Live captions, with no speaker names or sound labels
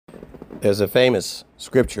There's a famous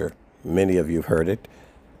scripture, many of you have heard it.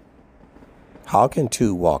 How can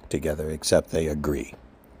two walk together except they agree?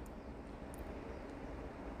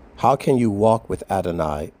 How can you walk with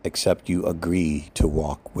Adonai except you agree to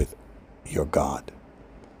walk with your God?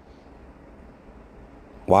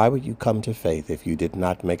 Why would you come to faith if you did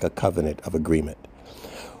not make a covenant of agreement?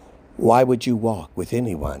 Why would you walk with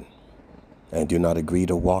anyone and do not agree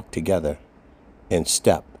to walk together in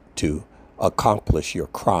step to accomplish your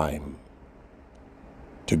crime?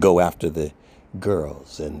 To go after the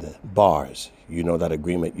girls in the bars. You know that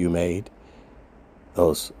agreement you made?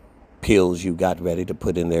 Those pills you got ready to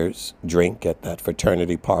put in their drink at that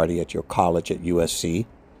fraternity party at your college at USC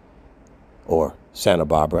or Santa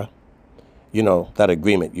Barbara. You know that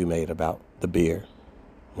agreement you made about the beer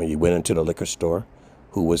when you went into the liquor store,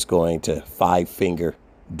 who was going to 5-finger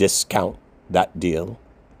discount that deal.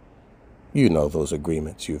 You know those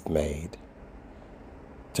agreements you've made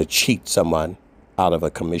to cheat someone out of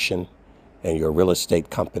a commission in your real estate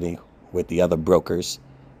company with the other brokers,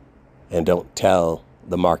 and don't tell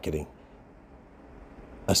the marketing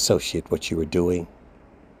associate what you were doing.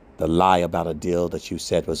 The lie about a deal that you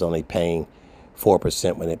said was only paying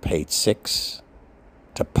 4% when it paid 6%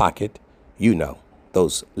 to pocket. You know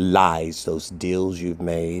those lies, those deals you've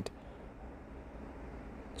made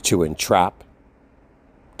to entrap,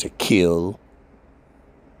 to kill,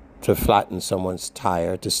 to flatten someone's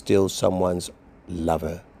tire, to steal someone's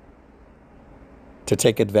lover, to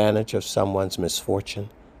take advantage of someone's misfortune.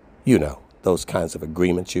 You know those kinds of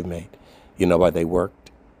agreements you've made. You know why they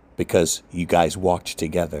worked? Because you guys walked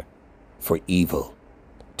together for evil,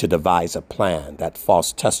 to devise a plan, that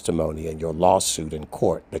false testimony in your lawsuit in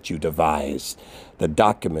court that you devised, the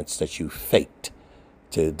documents that you faked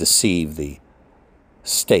to deceive the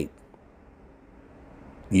state.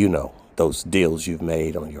 You know those deals you've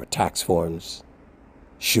made on your tax forms.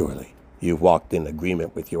 Surely you've walked in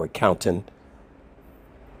agreement with your accountant,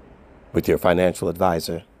 with your financial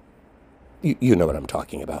advisor. You know what I'm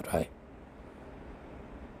talking about, right?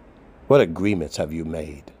 What agreements have you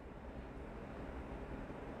made?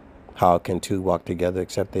 How can two walk together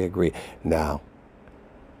except they agree? Now,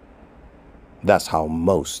 that's how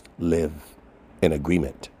most live in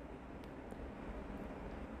agreement.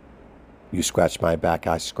 You scratch my back,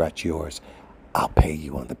 I scratch yours. I'll pay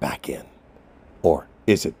you on the back end. Or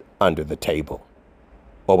is it under the table?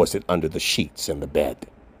 Or was it under the sheets in the bed?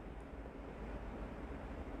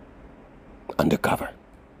 Undercover.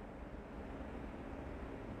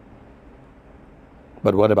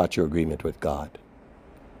 But what about your agreement with God?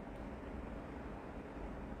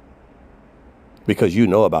 Because you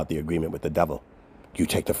know about the agreement with the devil. You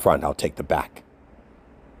take the front, I'll take the back.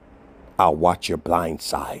 I'll watch your blind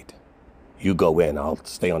side. You go in, I'll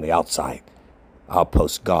stay on the outside. I'll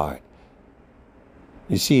post guard.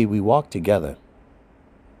 You see, we walk together.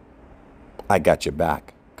 I got your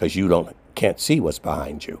back because you can't see what's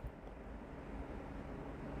behind you.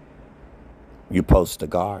 You post a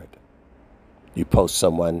guard. You post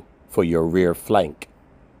someone for your rear flank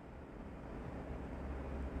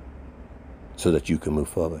so that you can move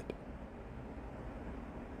forward.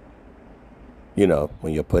 You know,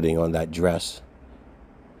 when you're putting on that dress,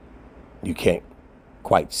 you can't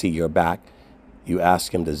quite see your back. You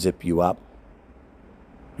ask him to zip you up.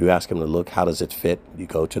 You ask him to look, how does it fit? You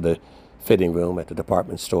go to the fitting room at the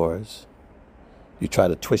department stores. You try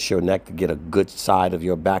to twist your neck to get a good side of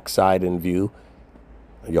your backside in view.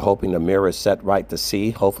 You're hoping the mirror is set right to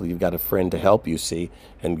see. Hopefully you've got a friend to help you see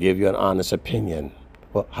and give you an honest opinion.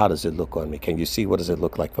 Well, how does it look on me? Can you see? What does it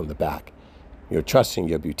look like from the back? You're trusting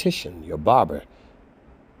your beautician, your barber.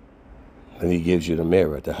 And he gives you the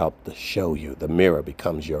mirror to help to show you. The mirror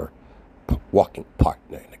becomes your walking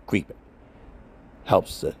partner in agreement.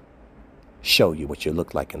 Helps to show you what you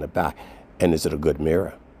look like in the back. And is it a good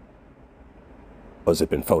mirror? Or has it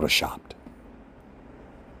been photoshopped?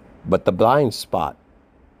 But the blind spot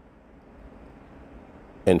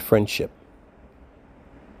in friendship,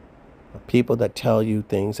 people that tell you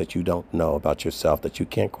things that you don't know about yourself, that you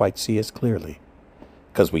can't quite see as clearly.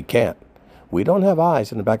 Because we can't. We don't have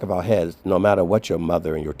eyes in the back of our heads, no matter what your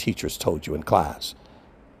mother and your teachers told you in class.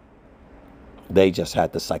 They just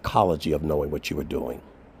had the psychology of knowing what you were doing.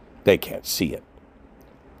 They can't see it.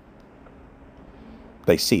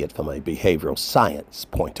 They see it from a behavioral science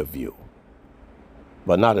point of view,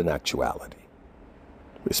 but not in actuality,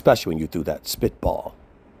 especially when you threw that spitball.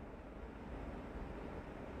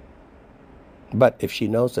 But if she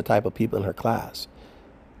knows the type of people in her class,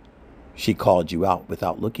 she called you out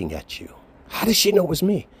without looking at you. How does she know it was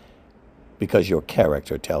me? Because your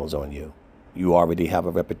character tells on you. You already have a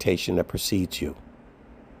reputation that precedes you.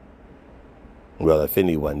 Well, if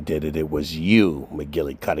anyone did it, it was you,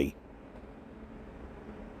 McGillicuddy.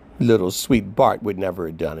 Little sweet Bart would never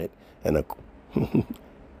have done it, and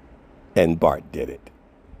Bart did it.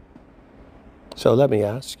 So let me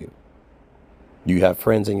ask you, do you have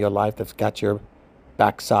friends in your life that's got your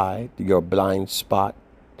backside, your blind spot,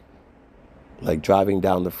 like driving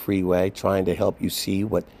down the freeway, trying to help you see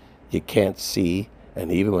what you can't see,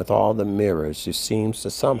 and even with all the mirrors, there seems to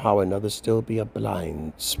somehow or another still be a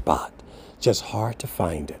blind spot, just hard to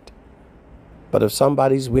find it. But if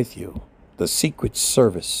somebody's with you, the Secret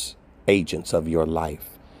Service agents of your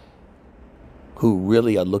life, who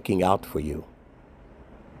really are looking out for you,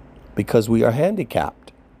 because we are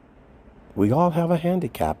handicapped. We all have a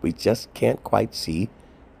handicap. We just can't quite see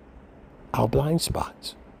our blind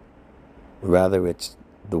spots. Rather, it's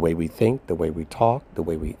the way we think, the way we talk, the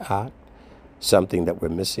way we act, something that we're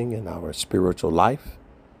missing in our spiritual life.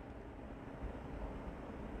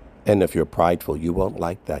 And if you're prideful, you won't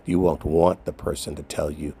like that. You won't want the person to tell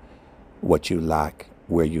you what you lack,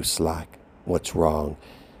 where you slack, what's wrong.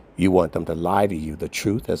 You want them to lie to you. The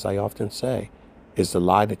truth, as I often say, is the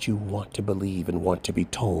lie that you want to believe and want to be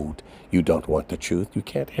told. You don't want the truth. You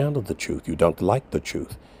can't handle the truth. You don't like the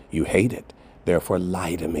truth. You hate it. Therefore,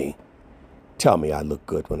 lie to me. Tell me I look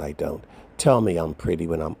good when I don't. Tell me I'm pretty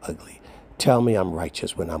when I'm ugly. Tell me I'm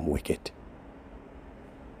righteous when I'm wicked.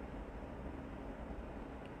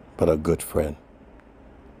 But a good friend,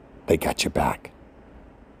 they got your back.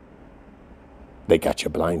 They got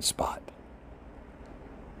your blind spot.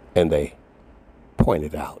 And they point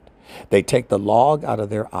it out. They take the log out of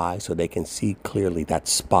their eye so they can see clearly that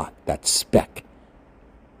spot, that speck.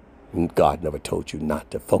 And God never told you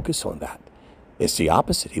not to focus on that. It's the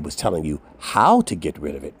opposite. He was telling you how to get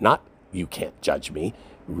rid of it, not you can't judge me.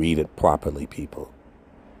 Read it properly, people.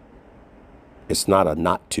 It's not a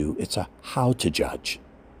not to, it's a how to judge.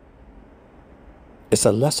 It's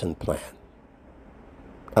a lesson plan.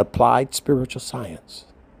 Applied spiritual science.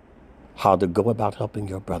 How to go about helping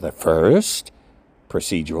your brother. First,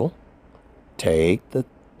 procedural. Take the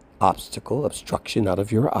obstruction out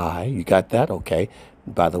of your eye. You got that? Okay.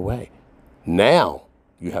 By the way, now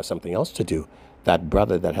you have something else to do. That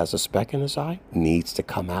brother that has a speck in his eye needs to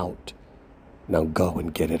come out. Now go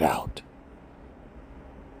and get it out.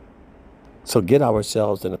 So get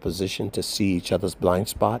ourselves in a position to see each other's blind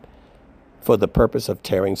spot for the purpose of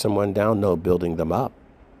tearing someone down. No, building them up.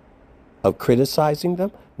 Of criticizing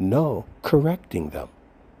them? No, correcting them.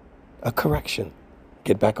 A correction.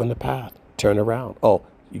 Get back on the path. Turn around. Oh,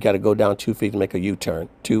 you got to go down 2 feet to make a U-turn.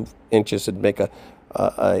 2 inches to make a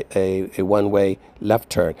one-way left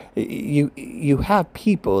turn. You have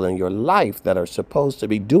people in your life that are supposed to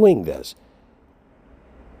be doing this.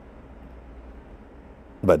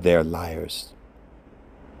 But they're liars.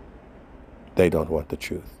 They don't want the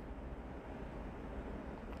truth.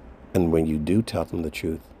 And when you do tell them the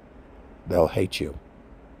truth, they'll hate you.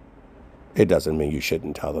 It doesn't mean you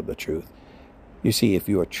shouldn't tell them the truth. You see, if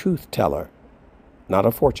you're a truth teller, not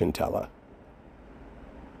a fortune teller,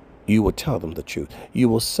 you will tell them the truth. You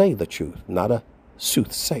will say the truth, not a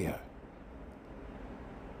soothsayer.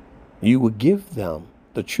 You will give them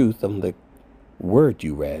the truth on the word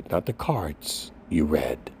you read, not the cards you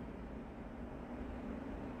read.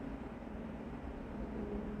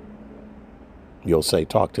 You'll say,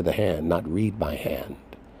 talk to the hand, not read my hand.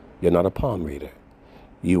 You're not a palm reader.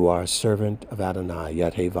 You are a servant of Adonai,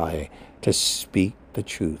 Yahweh, to speak the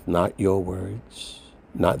truth, not your words,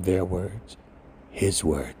 not their words, his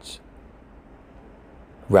words.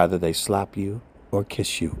 Rather they slap you or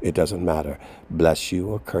kiss you, it doesn't matter. Bless you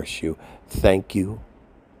or curse you, thank you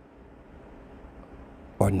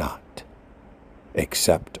or not,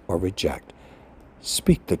 accept or reject.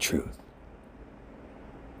 Speak the truth.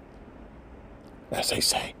 As they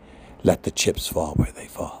say, let the chips fall where they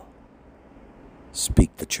fall.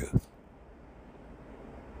 Speak the truth.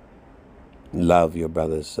 Love your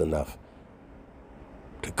brothers enough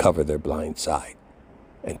to cover their blind side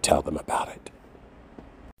and tell them about it.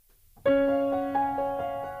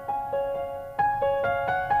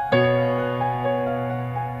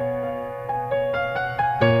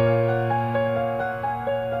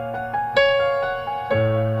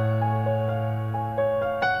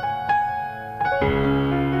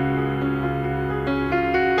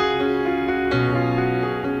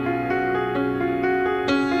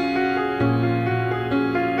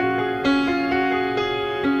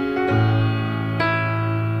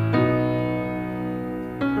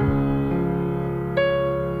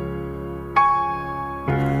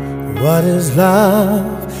 What is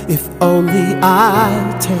love if only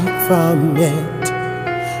I take from it?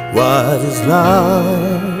 What is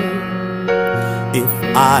love if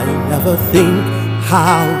I never think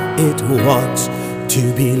how it wants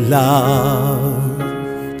to be loved.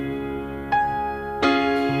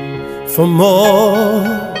 For more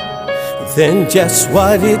than just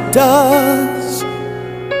what it does,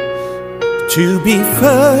 to be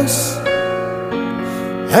first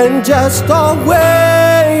and just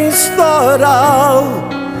always thought of,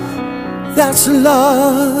 that's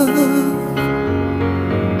love.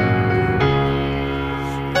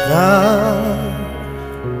 Love,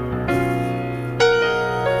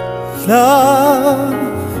 love,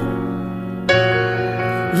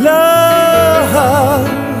 love,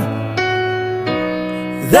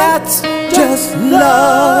 that's just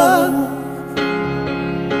love.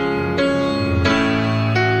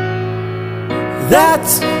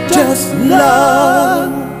 That's just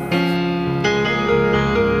love.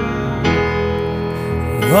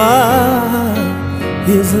 What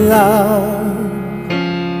is love?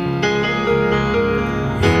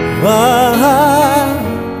 What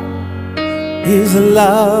is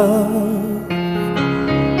love?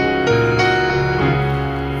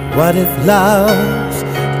 What if love's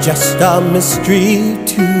just a mystery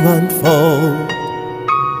to unfold,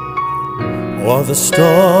 or the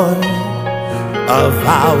story of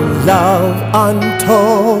our love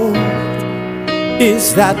untold?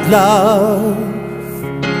 Is that love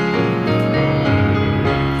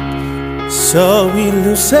so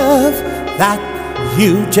elusive that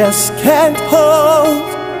you just can't hold?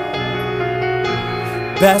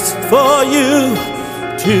 Best for you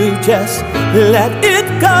to just let it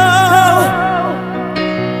go.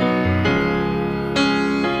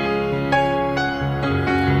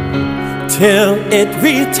 Till it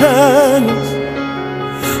returns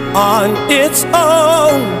on its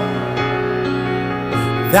own.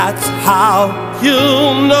 That's how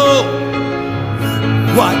you'll know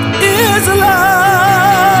what is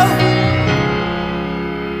love.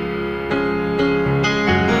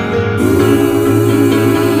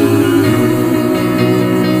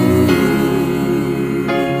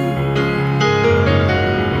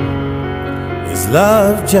 Is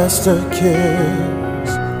love just a kiss,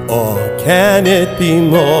 or can it be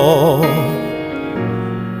more?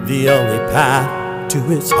 The only path to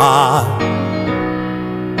its heart.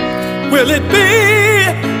 Will it be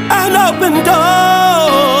an open door?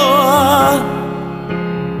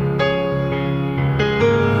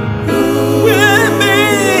 Will it be?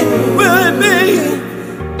 Will it be?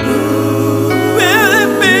 Will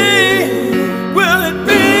it be? Will it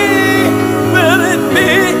be? Will it be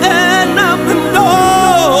an open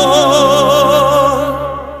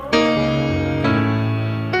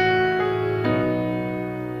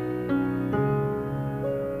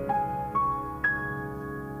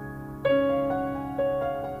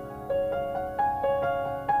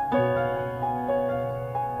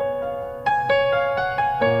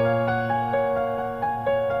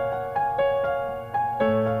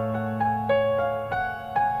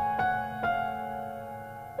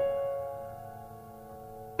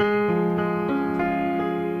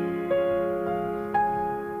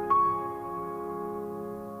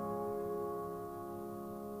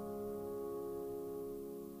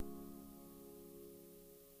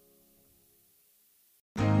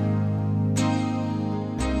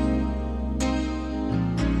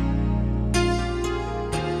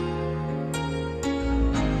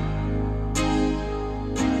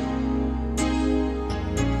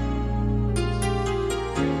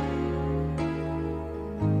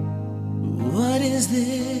What is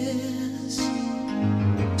this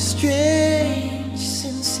strange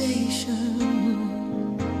sensation?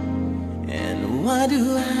 And why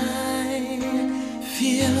do I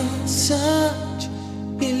feel such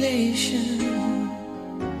elation?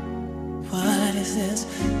 What is this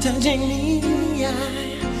touching me? I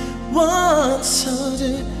want so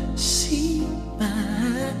to see my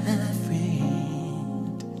friend.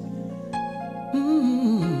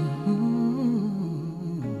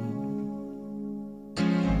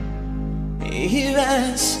 Here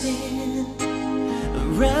I stand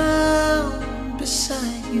around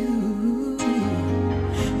beside you,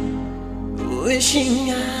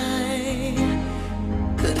 wishing I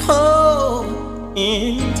could hold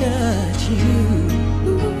and touch you.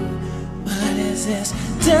 What is this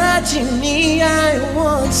touching me? I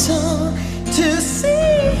want so to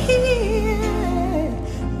see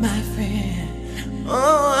my friend.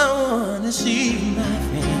 Oh, I want to see my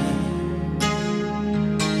friend.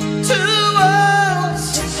 Two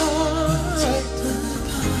worlds apart,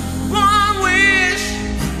 one wish,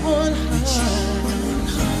 one heart.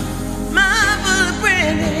 My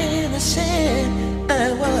footprint in the sand, I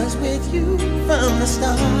was with you from the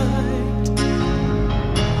start.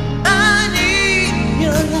 I need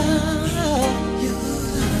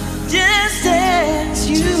as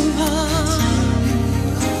you are,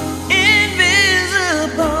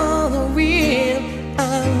 invisible or real,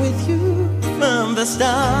 I'm with you from the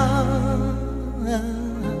start,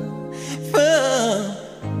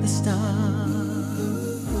 from the start.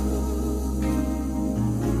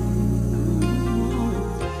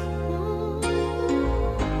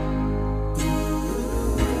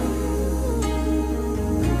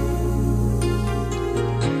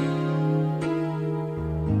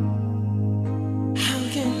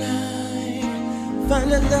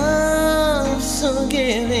 Find a love so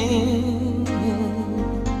giving,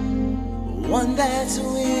 one that's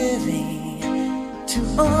willing to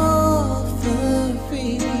offer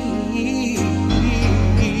freely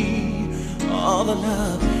all the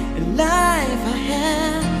love and life I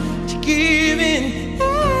have to give in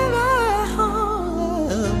every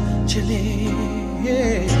heart to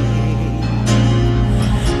live.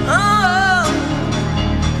 Oh,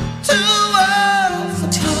 two worlds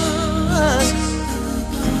for touch,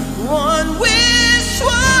 one wish,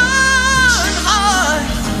 one heart,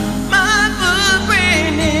 my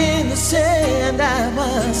footprint in the sand. I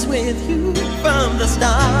was with you from the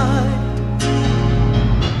start.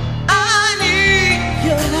 I need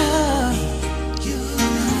your love,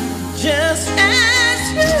 just as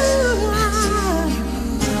you are,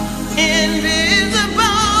 invisible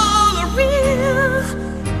or real.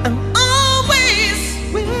 I'm always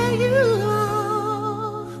where you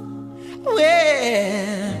are,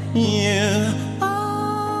 where you are.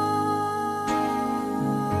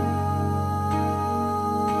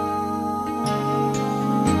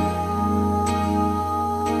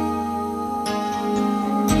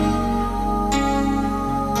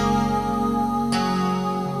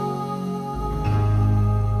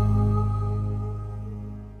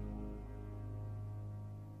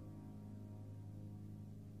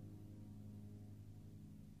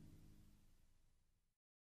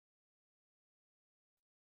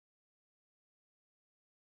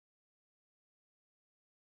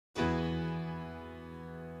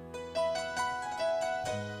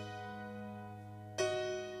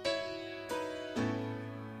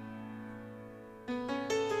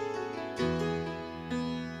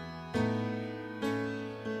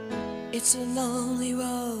 It's a lonely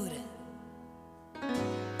road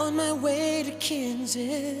on my way to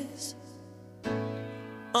Kansas,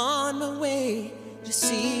 on my way to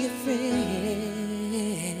see a friend.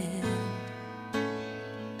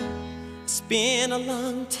 It's been a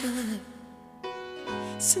long time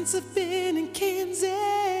since I've been in Kansas,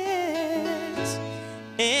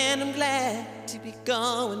 and I'm glad to be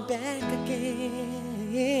going back again.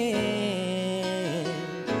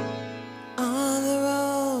 On the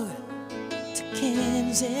road to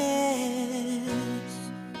Kansas,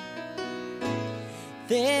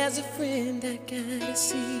 there's a friend I gotta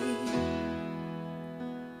see.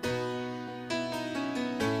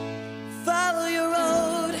 Follow your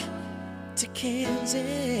road to Kansas,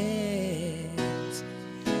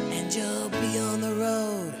 and you'll be on the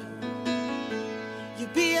road.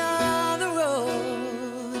 You'll be on the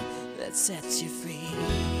road that sets you free.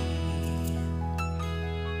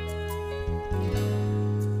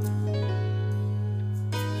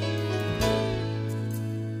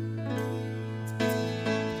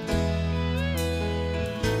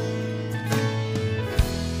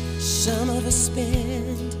 Some of us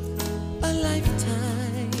spend a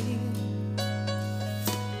lifetime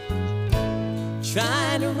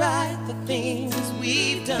trying to right the things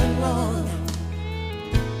we've done wrong,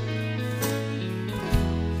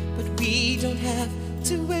 but we don't have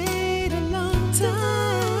to wait a long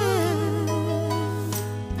time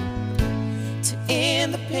to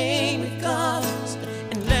end the pain we've caused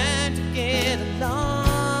and learn to get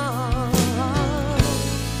along.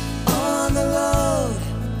 On the road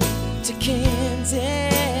to Kansas,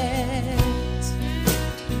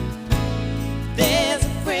 there's a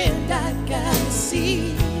friend I gotta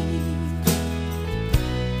see.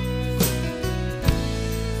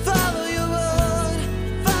 Follow your road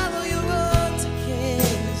to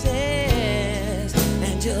Kansas,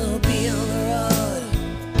 and you'll be on the road.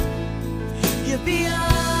 You'll be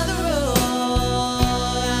on the road,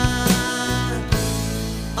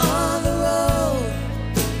 on the road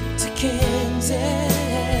to Kansas.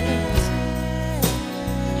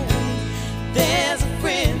 There's a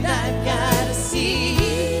friend I gotta see.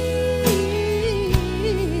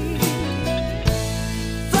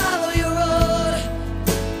 Follow your road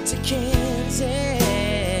to Kansas,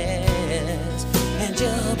 and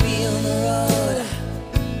you'll be on the road.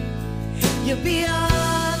 You'll be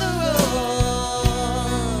on the road.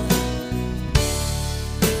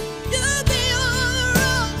 You'll be on the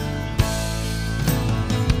road.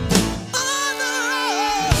 On the road.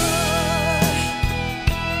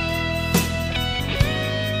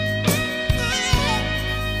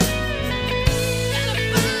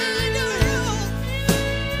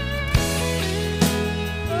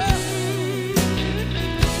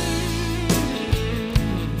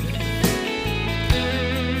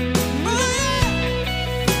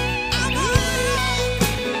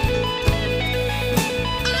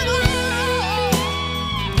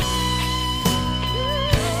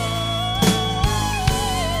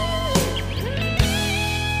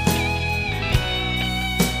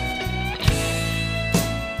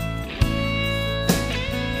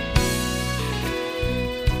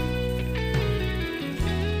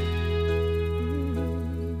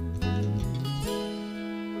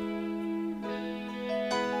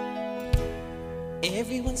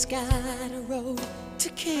 Everyone's got a road to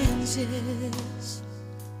Kansas.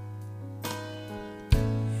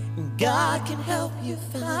 God can help you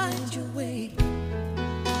find your way.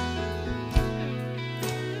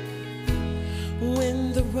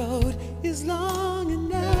 When the road is long and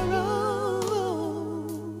narrow,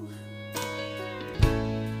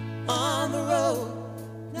 on the road,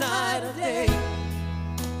 night or day,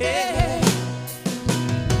 yeah.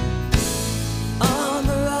 On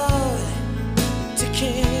the road to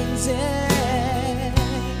Kansas,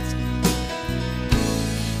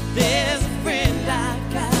 there's a friend I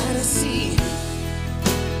gotta see.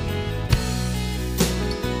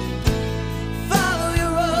 Follow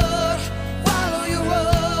your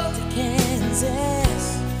road to Kansas,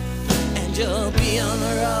 and you'll be on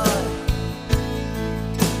the road.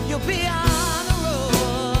 You'll be on the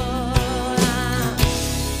road,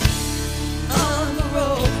 on the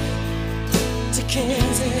road to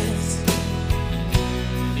Kansas.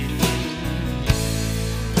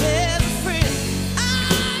 There's a friend I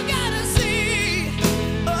gotta see.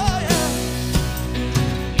 Oh yeah.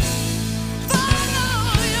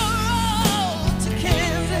 Follow your road to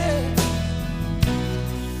Kansas,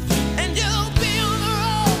 and you'll be on the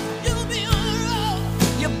road. You'll be on the road.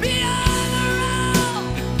 You'll be on the road.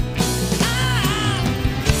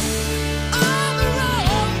 On the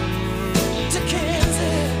road to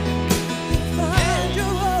Kansas. Find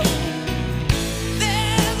your road.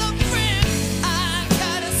 There's a friend I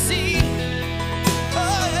gotta see.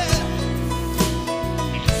 Oh yeah.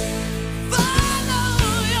 Follow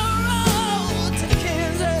your road to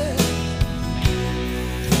Kansas,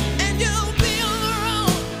 and you'll be on the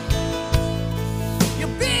road.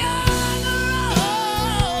 You'll be on the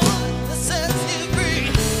road that sets you free.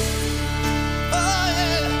 Oh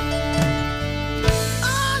yeah.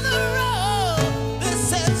 On the road that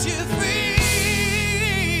sets you free.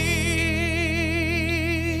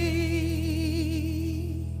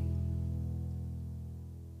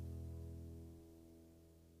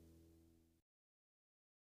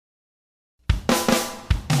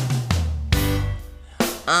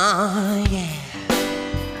 Yeah.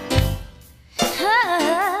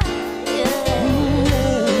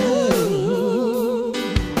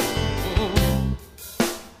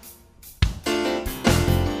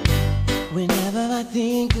 Whenever I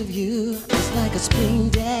think of you, it's like a spring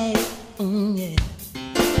day. Yeah.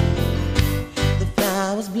 The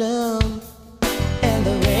flowers bloom and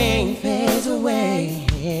the rain fades away.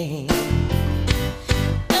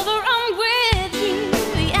 Whenever I'm with you,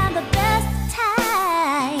 we have the best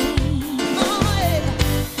time. Oh yeah.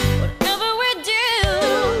 Whatever we do,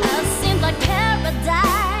 it seems like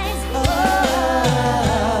paradise.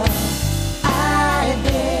 Oh, I've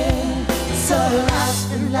been so lost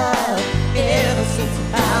in love ever since I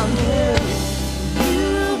found you.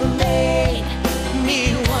 You've made me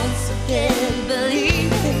once again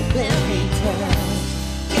believe in fairy tales.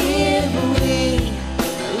 If we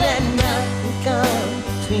let nothing come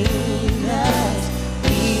between us,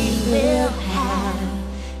 we will have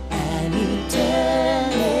an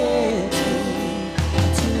eternity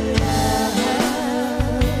to love.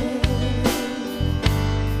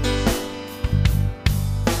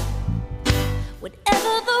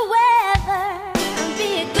 Whatever the weather, be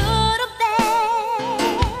it good or bad,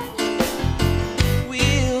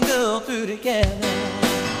 We'll go through together,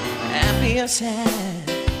 happy or sad.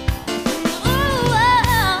 ooh,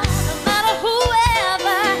 no matter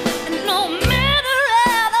whoever, and no matter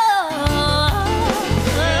at all.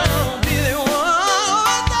 I'll be the one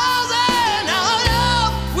over 1,000. Our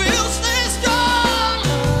love will stay strong.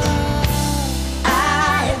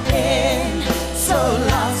 I've been so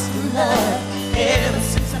lost in love ever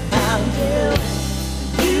since I found you.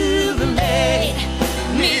 You've made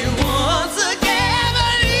me once again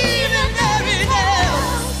believe in fairy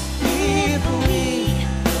tales. If we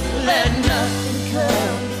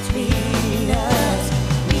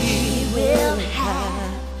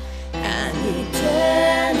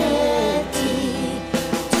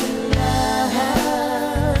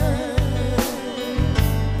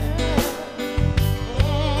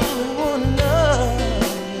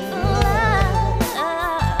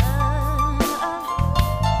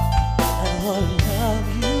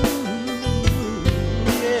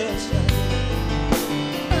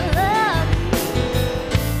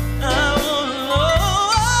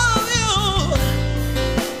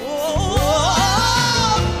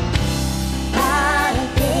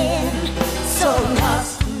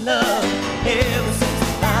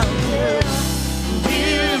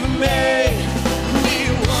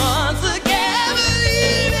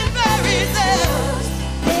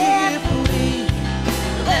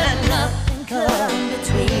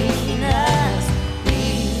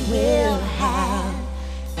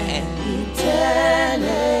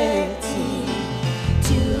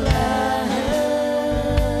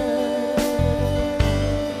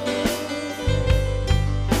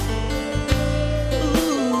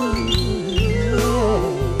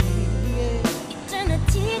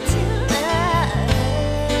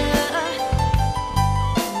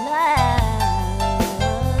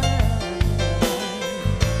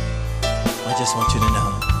I just want you to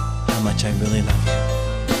know how much I really love you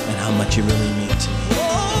and how much you really mean to me.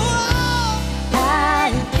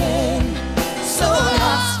 I've been so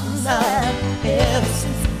lost in love ever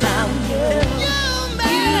since I found you.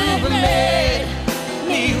 You've made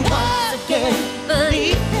me once again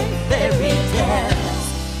believe in fairy tales.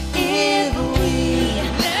 If we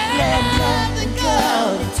let nothing go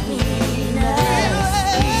between us,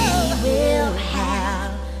 we will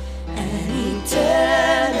have an eternity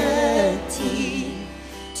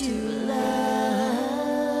to love.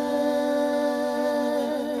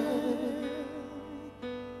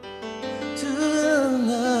 To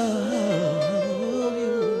love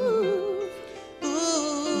you.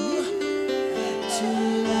 Ooh. To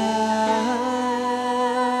love.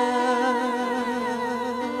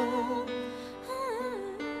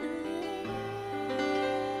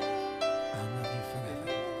 I'll love you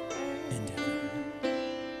forever and ever.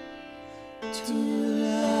 To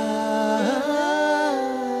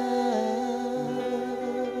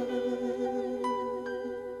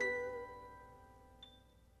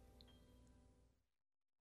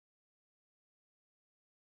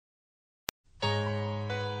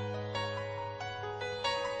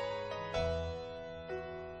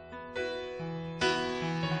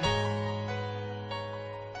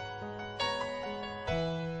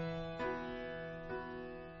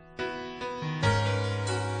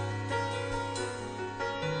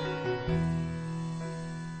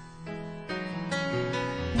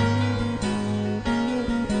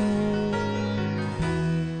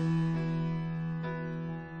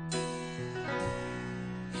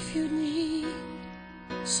If you need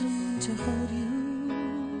someone to hold you,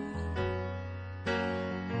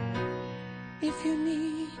 if you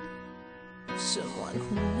need someone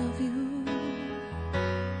who will love you,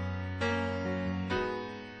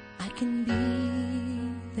 I can be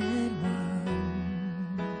that one.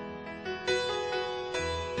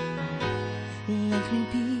 Let me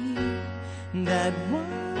be that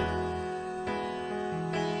one.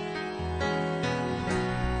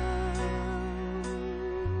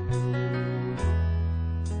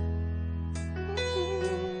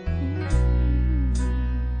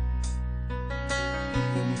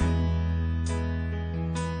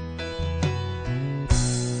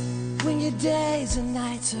 When your days and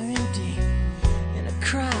nights are empty, in a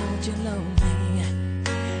crowd you're lonely,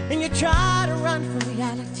 and you try to run from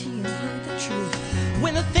reality and hide the truth.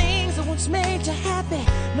 When the things that once made you happy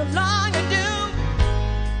no longer do,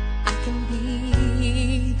 I can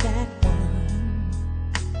be that one.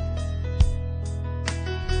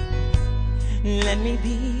 Let me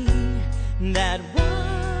be that one.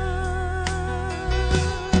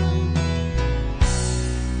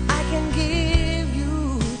 I can give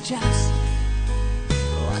you just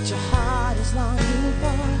what your heart is longing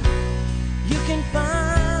for. You can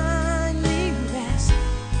finally rest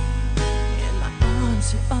in my arms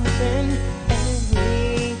are open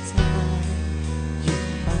every time you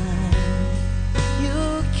find you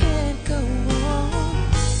can't go on,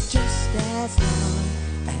 just as long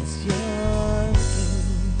as you're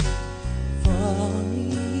looking for me.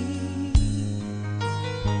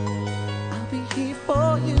 I'll be here for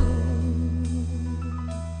you.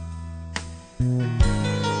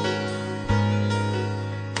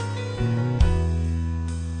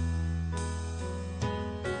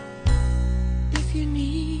 If you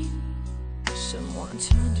need someone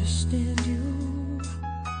to understand you,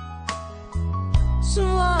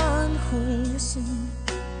 someone who will listen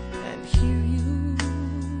and hear you,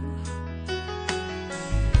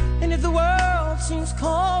 and if the world seems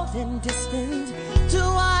cold and distant, too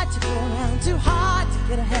wide to go around, too hard to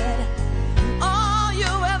get ahead, and all you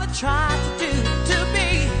ever tried to do to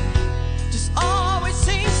be just always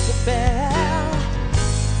seems to fail,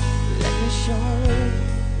 let me show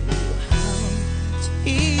you how to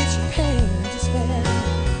ease your pain and despair.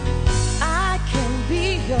 I can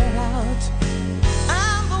be your out.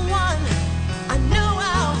 I'm the one. I know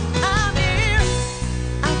how. I'm here.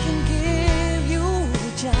 I can give you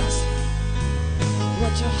just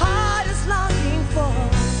what your heart is longing for.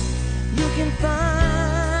 You can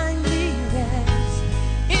find me rest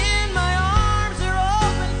in my arms.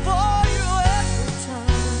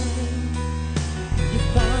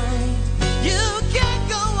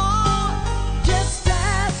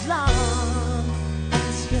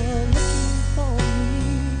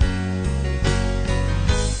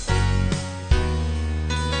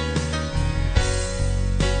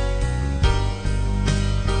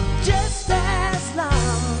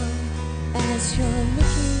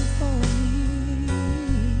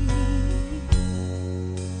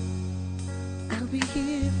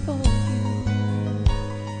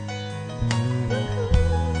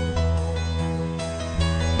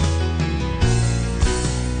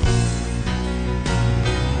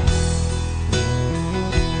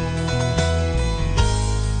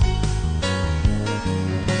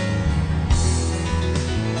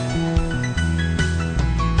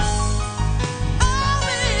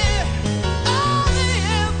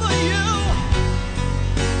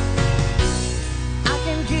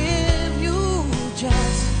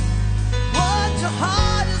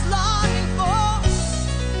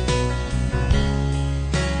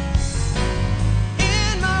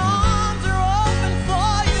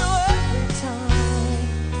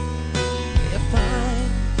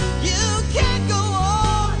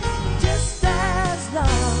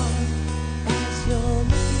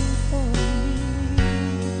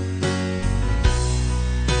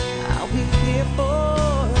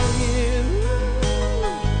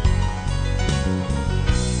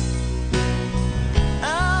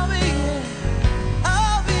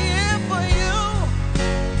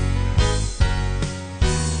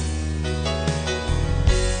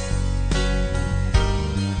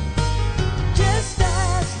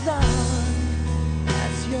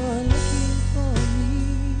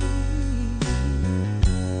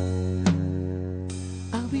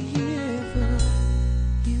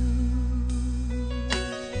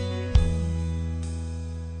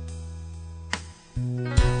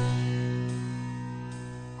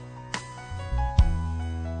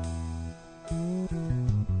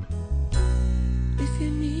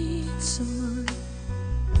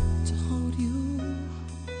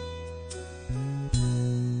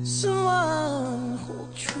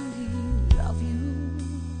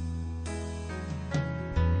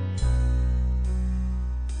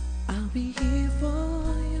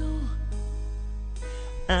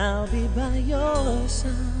 I'll be by your side.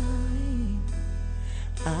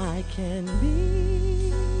 I can be